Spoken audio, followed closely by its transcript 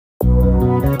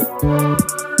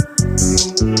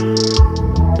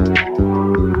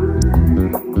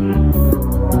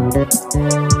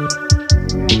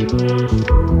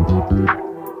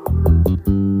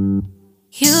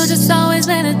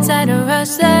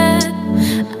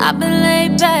I've been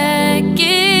laid back,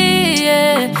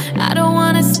 yeah. I don't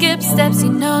wanna skip steps,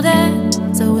 you know that.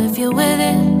 So if you're with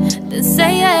it, then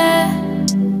say yeah.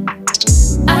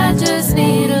 I just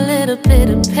need a little bit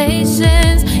of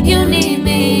patience. You need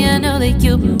me, I know that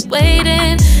you've been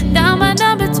waiting. Down my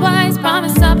number twice,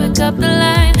 promise I'll pick up the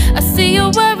line. I see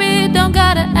you worried, don't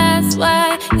gotta ask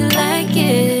why. You like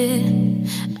it,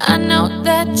 I know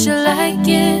that you like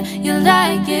it. You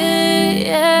like it,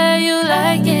 yeah, you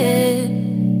like it.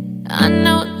 I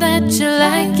know that you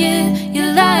like it,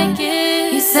 you like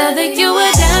it. You said that you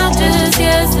were down just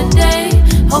yesterday,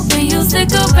 hoping you'll stick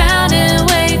around and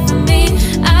wait for me.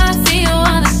 I see you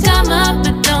wanna come up,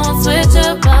 but don't switch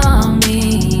up on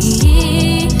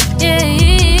me. Yeah,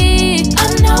 I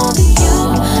know that you,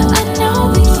 I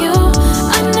know that you,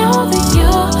 I know that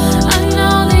you, I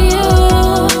know that you.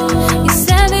 You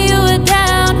said that you were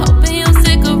down, hoping you'll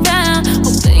stick around,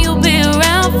 hoping you'll be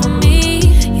around for me.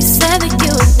 You said that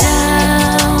you were down,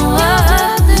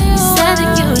 you said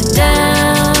that you were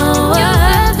down,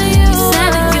 you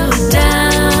said that you were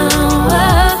down,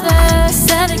 you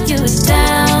said that you were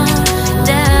down,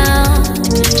 down.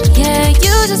 Yeah,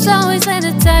 you just always been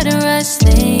the type to rush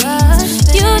things.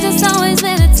 You just always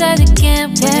been the type that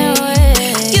can't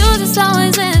wait. You just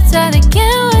always been the type that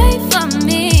can't wait for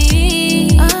me.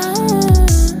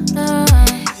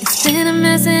 It's been a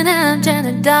mess and I'm trying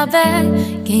to dial back.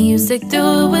 Can you stick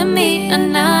through it with me or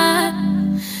not?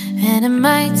 And it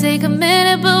might take a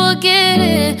minute, but we'll get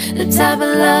it. The type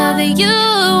of love that you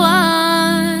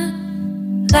want,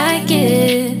 like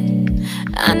it.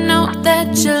 I know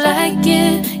that you like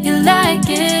it, you like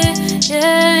it,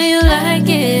 yeah, you like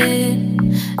it.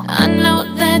 I know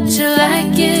that you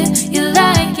like it, you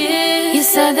like it. You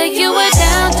said that you were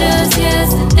down just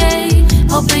yesterday,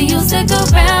 hoping you'll stick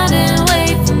around and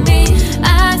wait for me.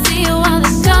 I see you wanna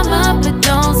come up, but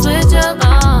don't switch up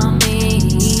on me.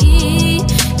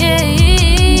 Yeah,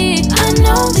 I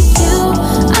know that you,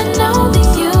 I know that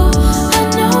you, I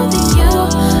know that you,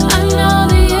 I know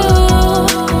that you.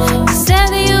 You said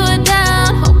that you were down,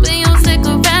 hoping you'll stick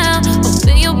around,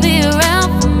 hoping you'll be around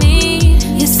for me.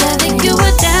 You said that you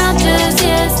were down just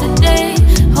yesterday,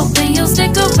 hoping you'll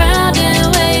stick around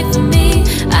and wait for me.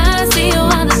 I see you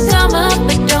wanna come up,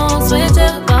 but don't switch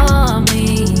up on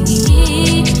me.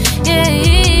 Yeah,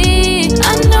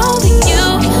 I know that you,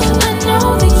 I know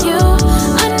that you,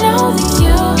 I know that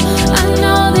you, I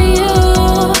know that you.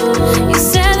 You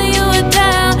said that you were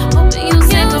down, hoping you'll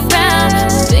stick around,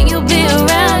 hoping you'll be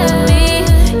around with me.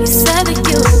 You said that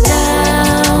you were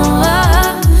down,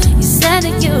 you said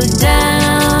that you were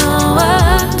down,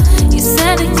 you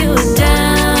said that you were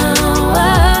down,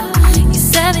 you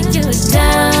said that you were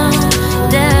down,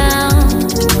 down.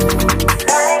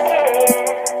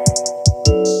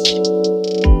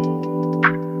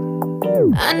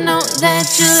 I know that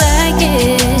you like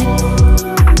it.